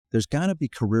there's got to be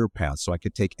career paths. So I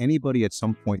could take anybody at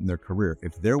some point in their career.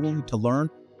 If they're willing to learn,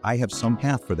 I have some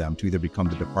path for them to either become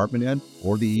the department head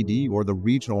or the ED or the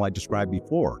regional I described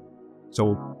before.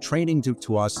 So training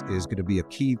to us is going to be a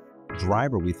key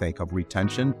driver, we think, of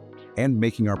retention and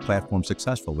making our platform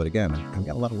successful. But again, I've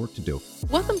got a lot of work to do.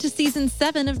 Welcome to Season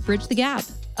 7 of Bridge the Gap,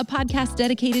 a podcast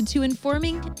dedicated to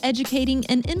informing, educating,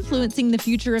 and influencing the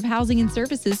future of housing and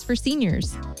services for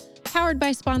seniors. Powered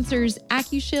by sponsors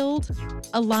AccuShield,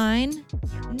 Align,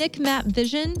 Nick Map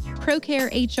Vision, ProCare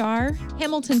HR,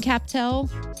 Hamilton Captel,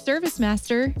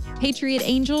 ServiceMaster, Patriot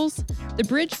Angels, The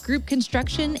Bridge Group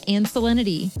Construction, and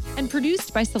Salinity, and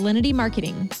produced by Salinity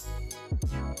Marketing.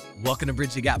 Welcome to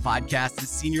Bridge the Gap Podcast, the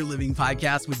senior living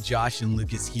podcast with Josh and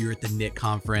Lucas here at the NIC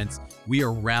conference. We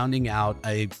are rounding out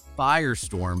a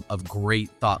firestorm of great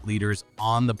thought leaders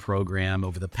on the program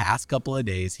over the past couple of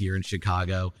days here in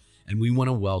Chicago. And we want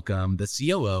to welcome the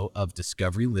COO of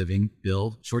Discovery Living,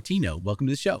 Bill Sciortino. Welcome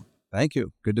to the show. Thank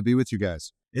you. Good to be with you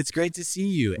guys. It's great to see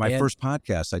you. My first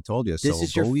podcast, I told you. This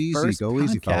is your first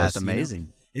podcast. Fellas.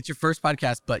 Amazing. It's your first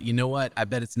podcast, but you know what? I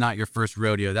bet it's not your first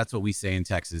rodeo. That's what we say in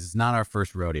Texas. It's not our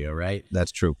first rodeo, right? That's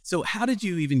true. So how did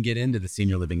you even get into the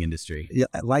senior living industry? Yeah,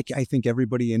 like I think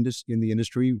everybody in the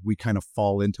industry, we kind of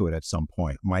fall into it at some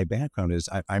point. My background is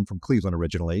I'm from Cleveland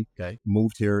originally. Okay.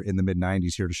 Moved here in the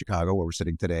mid-'90s here to Chicago, where we're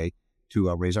sitting today,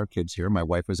 to raise our kids here. My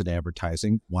wife was in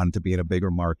advertising, wanted to be in a bigger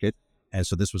market. And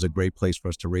so this was a great place for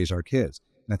us to raise our kids.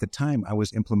 And at the time, I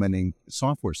was implementing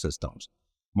software systems.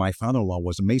 My father-in-law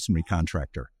was a masonry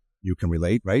contractor. You can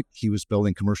relate, right? He was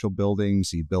building commercial buildings.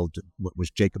 He built what was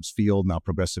Jacobs Field, now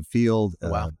Progressive Field,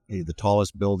 the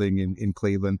tallest building in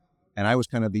Cleveland. And I was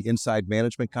kind of the inside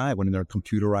management guy. I went in there,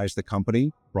 computerized the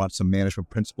company, brought some management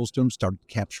principles to him, started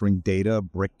capturing data,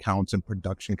 brick counts and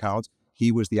production counts.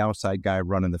 He was the outside guy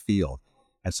running the field.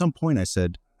 At some point, I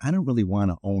said, I don't really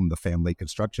want to own the family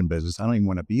construction business. I don't even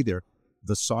want to be there.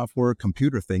 The software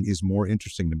computer thing is more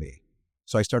interesting to me.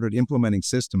 So I started implementing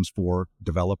systems for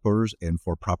developers and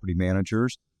for property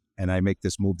managers. And I make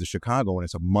this move to Chicago, and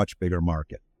it's a much bigger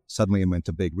market. Suddenly I'm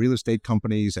into big real estate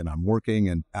companies, and I'm working,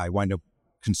 and I wind up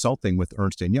consulting with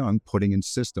Ernst & Young, putting in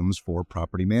systems for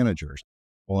property managers.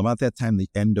 Well, about that time, the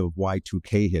end of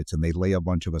Y2K hits, and they lay a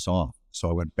bunch of us off. So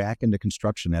I went back into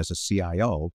construction as a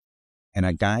CIO, and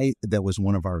a guy that was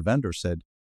one of our vendors said,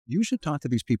 you should talk to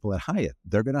these people at Hyatt.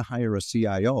 They're going to hire a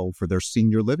CIO for their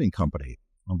senior living company.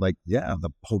 I'm like, yeah, the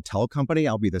hotel company,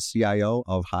 I'll be the CIO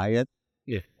of Hyatt.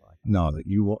 Yeah. No,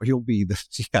 you'll be the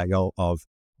CIO of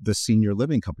the senior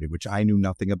living company, which I knew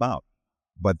nothing about.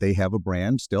 But they have a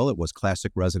brand still. It was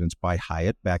Classic Residence by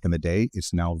Hyatt back in the day.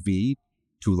 It's now V,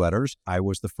 2 letters. I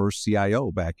was the first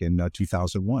CIO back in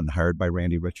 2001, hired by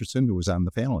Randy Richardson, who was on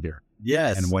the panel here.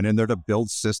 Yes. And went in there to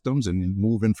build systems and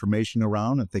move information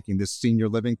around and thinking this senior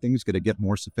living thing is going to get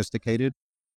more sophisticated.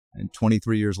 And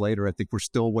 23 years later, I think we're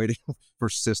still waiting for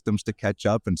systems to catch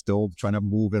up and still trying to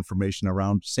move information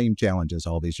around. Same challenges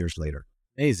all these years later.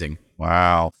 Amazing.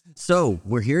 Wow. So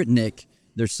we're here at NIC.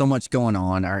 There's so much going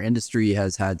on. Our industry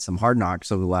has had some hard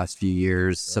knocks over the last few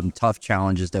years, some tough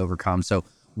challenges to overcome. So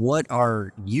what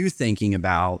are you thinking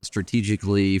about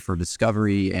strategically for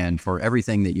Discovery and for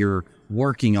everything that you're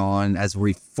working on as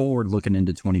we forward looking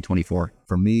into 2024?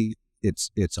 For me,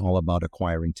 it's all about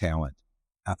acquiring talent.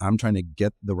 I'm trying to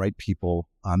get the right people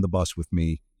on the bus with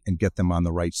me and get them on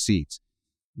the right seats.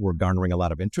 We're garnering a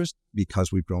lot of interest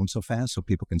because we've grown so fast, so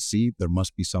people can see there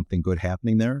must be something good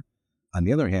happening there. On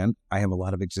the other hand, I have a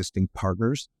lot of existing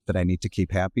partners that I need to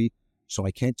keep happy. So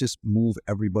I can't just move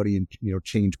everybody and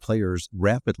change players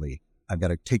rapidly. I've got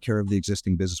to take care of the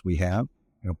existing business we have,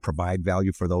 provide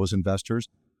value for those investors,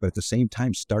 but at the same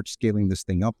time, start scaling this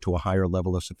thing up to a higher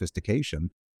level of sophistication,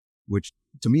 which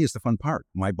to me is the fun part.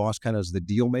 My boss kind of is the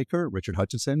deal maker, Richard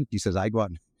Hutchinson. He says, I go out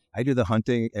and I do the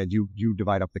hunting and you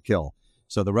divide up the kill.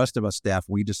 So the rest of us staff,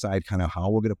 we decide kind of how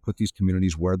we're going to put these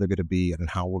communities where they're going to be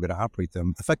and how we're going to operate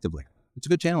them effectively. It's a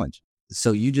good challenge.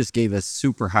 So you just gave us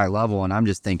super high level, and I'm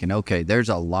just thinking, okay, there's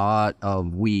a lot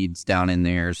of weeds down in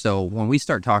there. So when we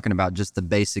start talking about just the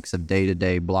basics of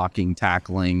day-to-day blocking,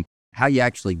 tackling, how you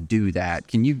actually do that,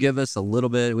 can you give us a little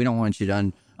bit? We don't want you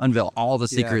to unveil all the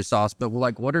secret sauce, but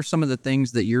what are some of the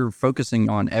things that you're focusing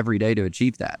on every day to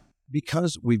achieve that?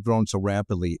 Because we've grown so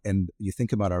rapidly, and you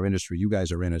think about our industry, you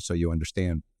guys are in it, so you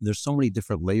understand, there's so many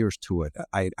different layers to it.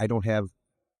 I don't have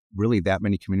really that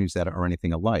many communities that are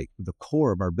anything alike. The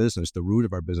core of our business, the root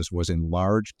of our business was in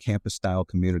large campus-style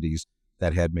communities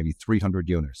that had maybe 300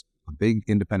 units, a big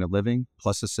independent living,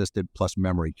 plus assisted, plus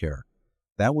memory care.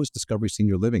 That was Discovery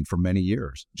Senior Living for many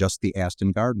years, just the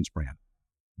Aston Gardens brand.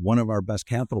 One of our best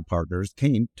capital partners,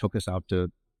 Kane, took us out to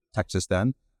Texas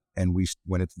then, and we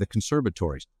went into the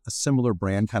conservatories, a similar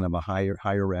brand, kind of a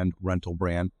higher end rental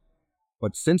brand.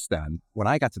 But since then, when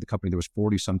I got to the company, there was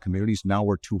 40 some communities. Now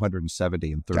we're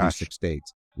 270 in 36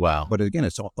 states. Wow. But again,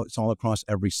 it's all across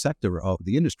every sector of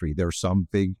the industry. There are some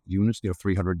big units,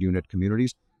 300 unit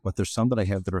communities, but there's some that I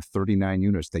have that are 39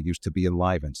 units that used to be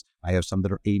enlivened. I have some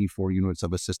that are 84 units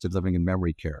of assisted living and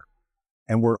memory care.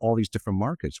 And we're all these different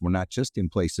markets. We're not just in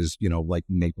places, like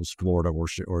Naples, Florida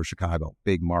or Chicago,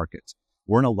 big markets.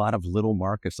 We're in a lot of little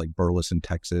markets like Burleson,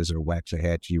 Texas, or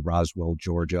Waxahachie, Roswell,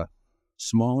 Georgia,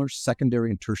 smaller secondary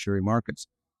and tertiary markets.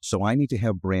 So I need to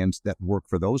have brands that work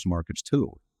for those markets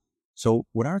too. So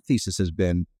what our thesis has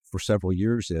been for several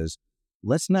years is,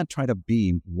 let's not try to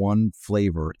be one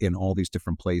flavor in all these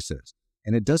different places.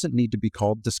 And it doesn't need to be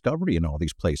called Discovery in all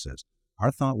these places.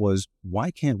 Our thought was,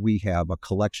 why can't we have a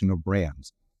collection of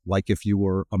brands? Like if you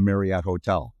were a Marriott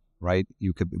hotel, right?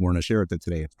 We're in a Sciortino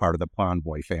today. It's part of the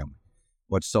Pondboy family.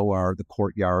 But so are the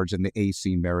Courtyards and the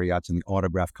AC Marriotts and the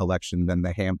Autograph Collection and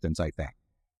the Hamptons, I think.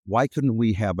 Why couldn't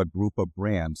we have a group of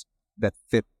brands that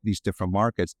fit these different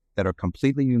markets that are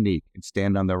completely unique and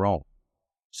stand on their own?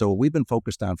 So what we've been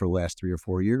focused on for the last 3 or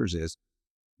 4 years is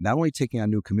not only taking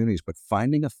on new communities, but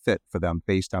finding a fit for them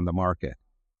based on the market.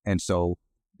 And so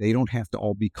they don't have to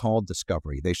all be called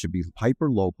Discovery. They should be hyper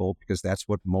local because that's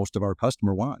what most of our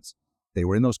customer wants. They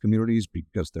were in those communities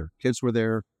because their kids were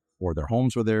there, or their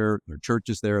homes were there, their church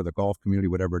is there, the golf community,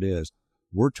 whatever it is.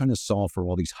 We're trying to solve for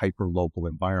all these hyper local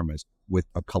environments with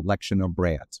a collection of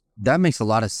brands. That makes a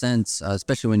lot of sense,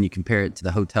 especially when you compare it to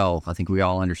the hotel. I think we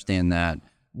all understand that.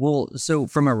 Well, so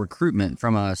from a recruitment,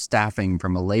 from a staffing,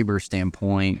 from a labor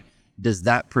standpoint, does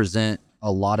that present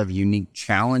a lot of unique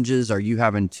challenges? Are you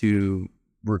having to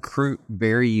recruit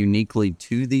very uniquely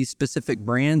to these specific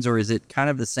brands, or is it kind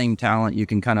of the same talent you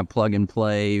can kind of plug and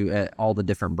play at all the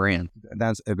different brands?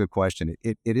 That's a good question.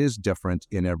 It is different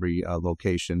in every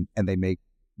location, and they make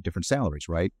different salaries,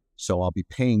 right? So I'll be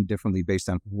paying differently based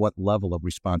on what level of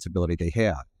responsibility they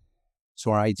have.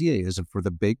 So our idea is that for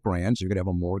the big brands, you're going to have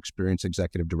a more experienced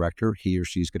executive director. He or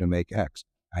she's going to make X.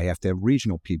 I have to have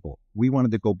regional people. We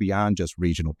wanted to go beyond just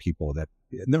regional people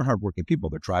and they're hardworking people.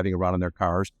 They're driving around in their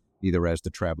cars, either as the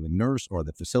traveling nurse or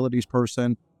the facilities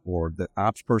person or the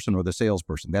ops person or the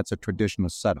salesperson. That's a traditional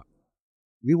setup.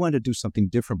 We wanted to do something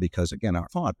different because, again, our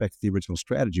thought back to the original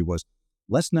strategy was,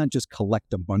 let's not just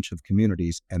collect a bunch of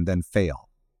communities and then fail.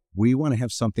 We want to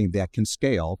have something that can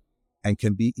scale and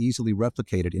can be easily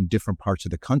replicated in different parts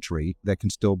of the country that can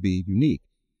still be unique.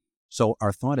 So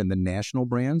our thought in the national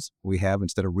brands, we have,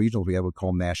 instead of regional, we have what we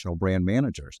call national brand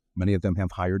managers. Many of them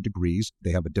have higher degrees.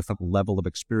 They have a different level of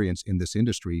experience in this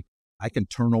industry. I can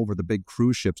turn over the big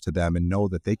cruise ships to them and know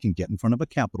that they can get in front of a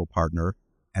capital partner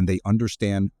and they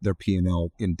understand their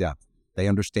P&L in depth. They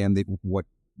understand what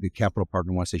the capital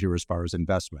partner wants to hear as far as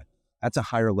investment. That's a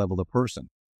higher level of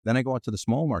person. Then I go out to the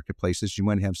small marketplaces. You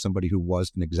might have somebody who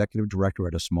was an executive director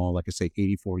at a small, like I say,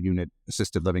 84 unit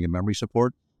assisted living and memory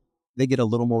support. They get a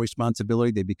little more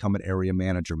responsibility. They become an area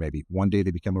manager maybe. One day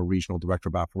they become a regional director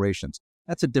of operations.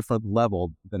 That's a different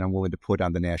level than I'm willing to put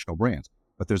on the national brands.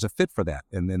 But there's a fit for that.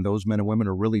 And then those men and women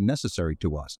are really necessary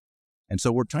to us. And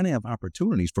so we're trying to have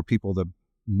opportunities for people to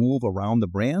move around the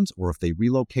brands, or if they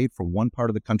relocate from one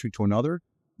part of the country to another,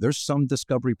 there's some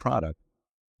Discovery product.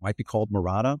 Might be called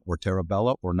Murata or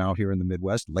Terabella, or now here in the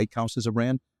Midwest, Lake House is a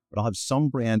brand, but I'll have some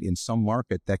brand in some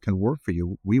market that can work for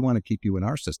you. We want to keep you in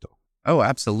our system. Oh,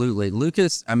 absolutely.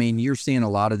 Lucas, I mean, you're seeing a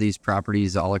lot of these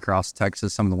properties all across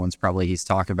Texas, some of the ones probably he's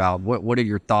talking about. What are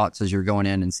your thoughts as you're going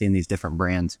in and seeing these different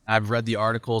brands? I've read the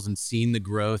articles and seen the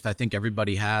growth. I think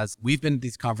everybody has. We've been at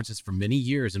these conferences for many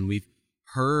years, and we've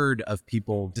heard of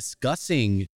people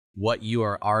discussing what you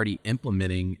are already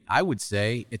implementing. I would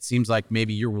say it seems like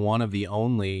maybe you're one of the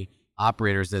only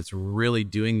operators that's really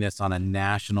doing this on a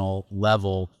national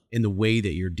level in the way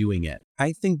that you're doing it.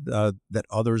 I think that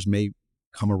others may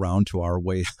come around to our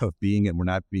way of being, and we're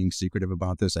not being secretive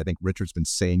about this. I think Richard's been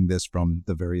saying this from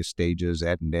the various stages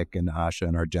at Nick and Asha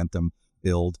and Argentum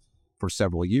build for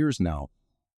several years now,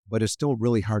 but it's still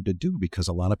really hard to do because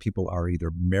a lot of people are either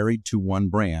married to one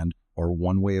brand or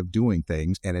one way of doing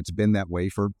things, and it's been that way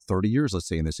for 30 years, let's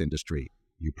say, in this industry.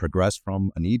 You progress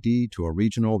from an ED to a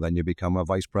regional, then you become a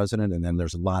vice president, and then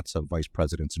there's lots of vice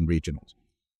presidents and regionals.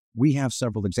 We have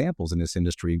several examples in this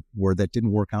industry where that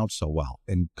didn't work out so well,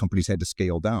 and companies had to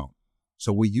scale down.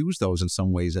 So we use those in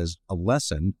some ways as a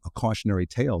lesson, a cautionary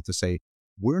tale to say,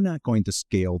 we're not going to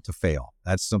scale to fail.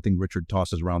 That's something Richard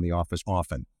tosses around the office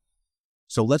often.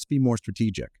 So let's be more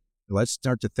strategic. Let's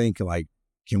start to think like,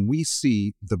 can we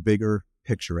see the bigger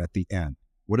picture at the end?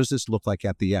 What does this look like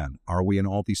at the end? Are we in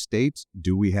all these states?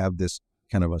 Do we have this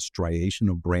kind of a striation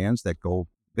of brands that go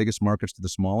biggest markets to the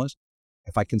smallest.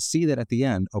 If I can see that at the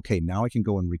end, okay, now I can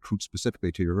go and recruit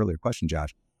specifically to your earlier question,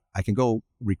 Josh. I can go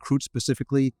recruit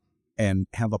specifically and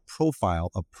have a profile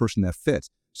of person that fits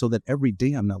so that every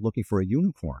day I'm not looking for a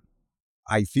unicorn.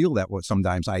 I feel that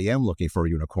sometimes I am looking for a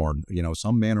unicorn,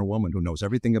 some man or woman who knows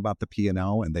everything about the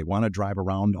P&L and they want to drive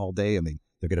around all day and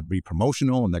they're going to be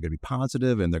promotional and they're going to be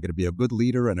positive and they're going to be a good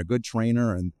leader and a good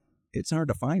trainer. And it's hard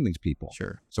to find these people.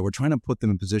 Sure. So we're trying to put them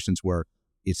in positions where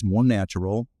it's more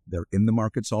natural. They're in the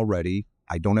markets already.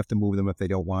 I don't have to move them if they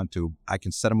don't want to. I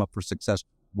can set them up for success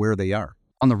where they are.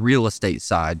 On the real estate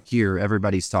side here,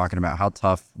 everybody's talking about how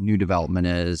tough new development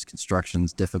is.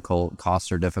 Construction's difficult,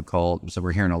 costs are difficult. So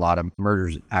we're hearing a lot of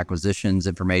mergers, acquisitions,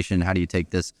 information. How do you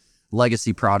take this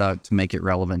legacy product to make it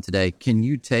relevant today? Can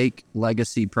you take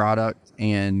legacy product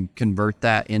and convert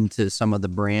that into some of the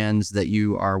brands that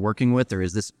you are working with, or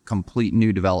is this complete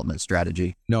new development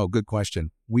strategy? No, good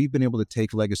question. We've been able to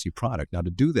take legacy product. Now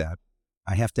to do that,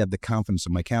 I have to have the confidence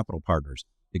of my capital partners.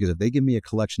 Because if they give me a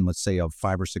collection, let's say, of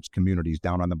 5 or 6 communities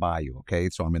down on the bayou, okay?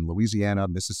 So I'm in Louisiana,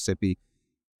 Mississippi,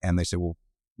 and they say, well,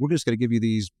 we're just going to give you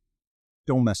these.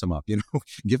 Don't mess them up,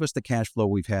 Give us the cash flow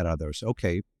we've had out of those.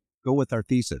 Okay, go with our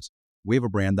thesis. We have a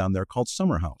brand down there called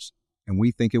Summer House, and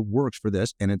we think it works for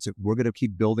this, and we're going to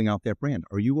keep building out that brand.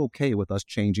 Are you okay with us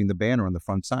changing the banner on the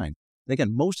front sign? And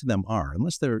again, most of them are,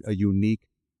 unless they're a unique,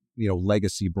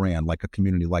 legacy brand like a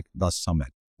community like The Summit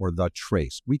or The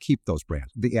Trace. We keep those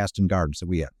brands, the Aston Gardens that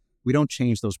we have. We don't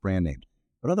change those brand names.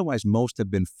 But otherwise, most have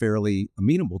been fairly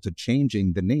amenable to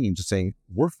changing the names and saying,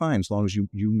 we're fine as long as you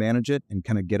manage it and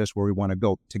kind of get us where we want to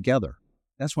go together.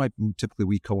 That's why typically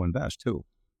we co-invest too.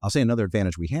 I'll say another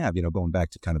advantage we have, going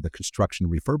back to kind of the construction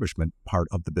refurbishment part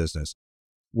of the business.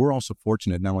 We're also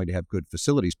fortunate not only to have good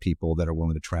facilities people that are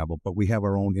willing to travel, but we have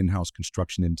our own in-house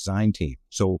construction and design team.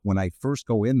 So when I first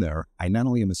go in there, I not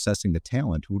only am assessing the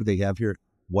talent, who do they have here,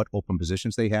 what open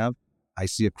positions they have, I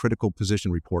see a critical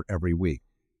position report every week.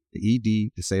 The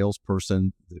ED, the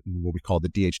salesperson, what we call the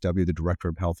DHW, the Director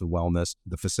of Health and Wellness,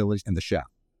 the facilities, and the chef.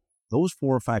 Those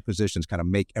 4 or 5 positions kind of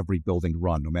make every building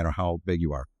run, no matter how big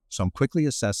you are. So I'm quickly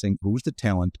assessing who's the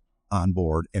talent on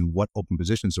board and what open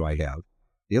positions do I have.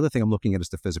 The other thing I'm looking at is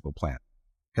the physical plant,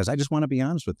 because I just want to be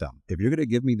honest with them. If you're going to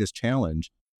give me this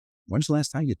challenge, when's the last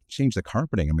time you changed the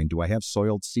carpeting? I mean, do I have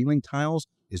soiled ceiling tiles?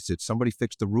 Is it somebody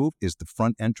fixed the roof? Is the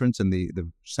front entrance and the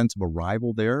sense of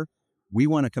arrival there? We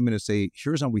want to come in and say,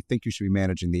 here's how we think you should be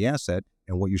managing the asset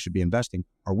and what you should be investing.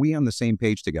 Are we on the same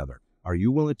page together? Are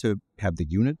you willing to have the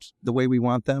units the way we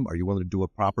want them? Are you willing to do a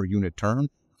proper unit turn?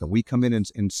 Can we come in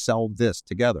and sell this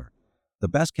together? The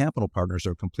best capital partners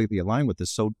are completely aligned with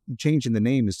this. So changing the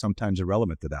name is sometimes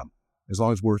irrelevant to them, as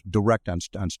long as we're direct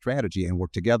on strategy and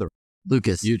work together.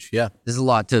 Lucas, Huge, yeah. This is a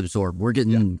lot to absorb. We're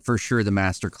getting for sure the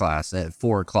masterclass at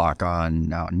 4:00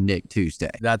 on Nick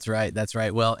Tuesday. That's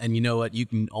right. Well, and you know what? You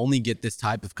can only get this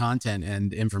type of content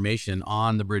and information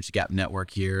on the Bridge the Gap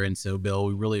Network here. And so, Bill,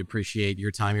 we really appreciate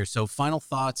your time here. So final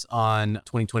thoughts on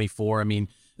 2024. I mean,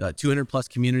 200 plus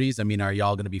communities. I mean, are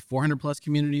y'all going to be 400 plus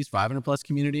communities, 500 plus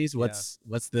communities? What's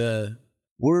the...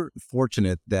 We're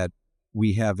fortunate that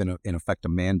we have, in effect, a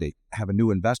mandate. Have a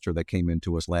new investor that came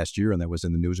into us last year, and that was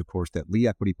in the news, of course, that Lee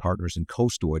Equity Partners and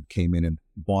Coastwood came in and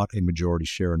bought a majority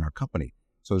share in our company.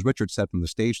 So as Richard said from the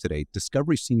stage today,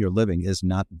 Discovery Senior Living is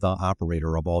not the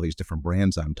operator of all these different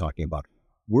brands I'm talking about.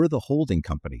 We're the holding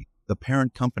company, the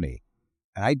parent company.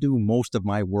 I do most of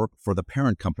my work for the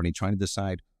parent company, trying to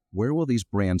decide where will these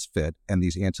brands fit, and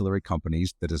these ancillary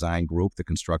companies, the design group, the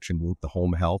construction group, the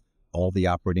home health, all the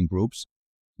operating groups.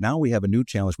 Now we have a new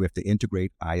challenge. We have to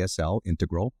integrate ISL,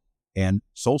 Integral, and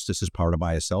Solstice is part of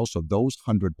ISL. So those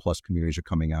 100 plus communities are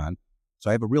coming on. So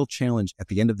I have a real challenge at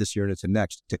the end of this year and into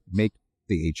next to make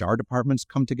the HR departments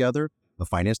come together, the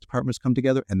finance departments come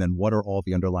together, and then what are all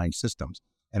the underlying systems?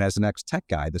 And as an ex-tech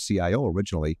guy, the CIO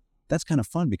originally, that's kind of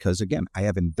fun because, again, I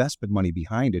have investment money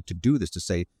behind it to do this, to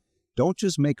say, don't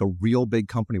just make a real big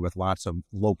company with lots of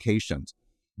locations.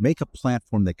 Make a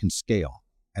platform that can scale.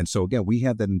 And so, again, we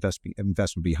have that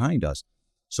investment behind us.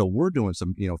 So we're doing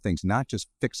some, things, not just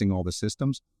fixing all the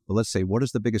systems, but let's say, what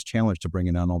is the biggest challenge to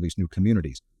bringing on all these new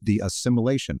communities? The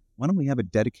assimilation. Why don't we have a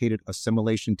dedicated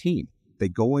assimilation team? They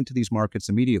go into these markets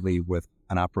immediately with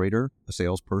an operator, a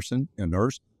salesperson, a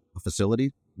nurse, a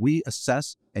facility. We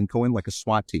assess and go in like a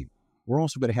SWAT team. We're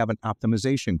also going to have an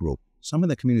optimization group. Some of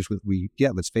the communities we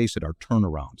get, let's face it, are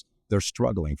turnarounds. They're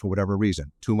struggling for whatever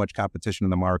reason. Too much competition in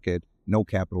the market, no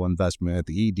capital investment,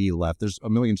 the ED left. There's a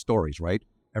million stories, right?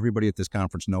 Everybody at this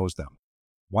conference knows them.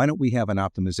 Why don't we have an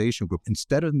optimization group?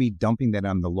 Instead of me dumping that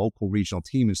on the local regional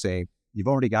team and saying, you've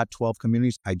already got 12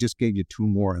 communities, I just gave you 2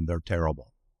 more and they're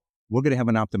terrible. we're going to have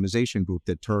an optimization group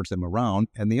that turns them around.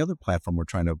 And the other platform we're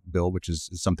trying to build, which is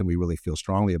something we really feel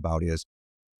strongly about, is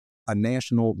a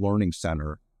national learning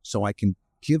center so I can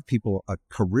give people a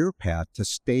career path to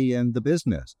stay in the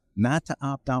business, not to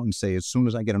opt out and say, as soon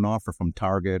as I get an offer from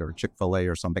Target or Chick-fil-A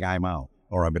or something, I'm out,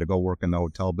 or I'm going to go work in the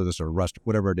hotel business or restaurant,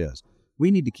 whatever it is.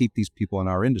 We need to keep these people in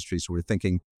our industry. So we're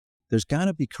thinking there's got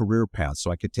to be career paths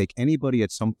so I could take anybody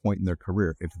at some point in their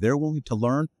career. If they're willing to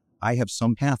learn, I have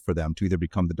some path for them to either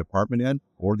become the department head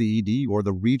or the ED or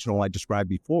the regional I described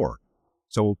before.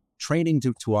 So training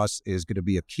to us is going to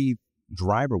be a key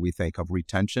driver, we think, of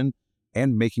retention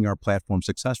and making our platform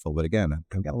successful. But again,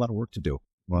 I've got a lot of work to do.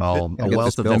 Well, a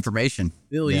wealth of information.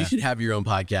 Bill, you should have your own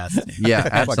podcast. Yeah,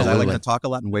 absolutely. I like to talk a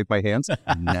lot and wave my hands.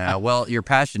 No, well, your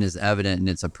passion is evident and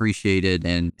it's appreciated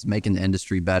and it's making the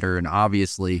industry better and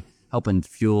obviously helping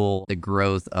fuel the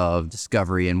growth of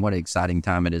Discovery, and what an exciting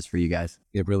time it is for you guys.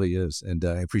 It really is. And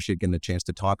I appreciate getting a chance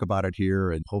to talk about it here.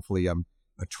 And hopefully I'm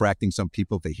attracting some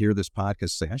people to hear this podcast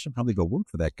say, I should probably go work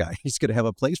for that guy. He's going to have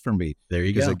a place for me. There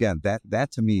you go. Because again,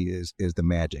 that to me is the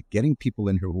magic. Getting people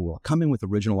in here who will come in with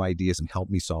original ideas and help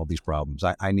me solve these problems.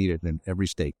 I need it in every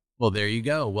state. Well, there you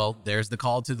go. Well, there's the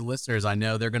call to the listeners. I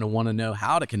know they're going to want to know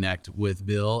how to connect with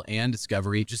Bill and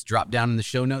Discovery. Just drop down in the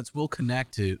show notes. We'll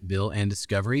connect to Bill and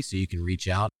Discovery so you can reach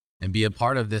out and be a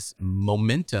part of this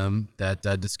momentum that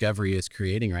Discovery is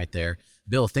creating right there.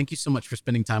 Bill, thank you so much for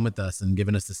spending time with us and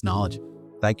giving us this knowledge.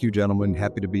 Thank you, gentlemen.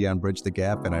 Happy to be on Bridge the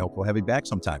Gap, and I hope we'll have you back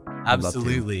sometime.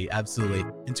 Absolutely.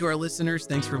 And to our listeners,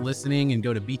 thanks for listening, and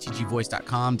go to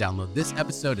btgvoice.com, download this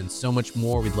episode and so much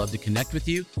more. We'd love to connect with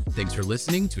you. Thanks for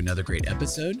listening to another great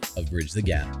episode of Bridge the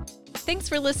Gap. Thanks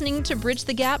for listening to Bridge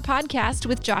the Gap podcast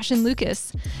with Josh and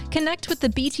Lucas. Connect with the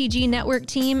BTG Network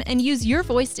team and use your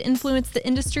voice to influence the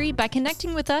industry by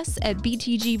connecting with us at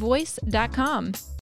btgvoice.com.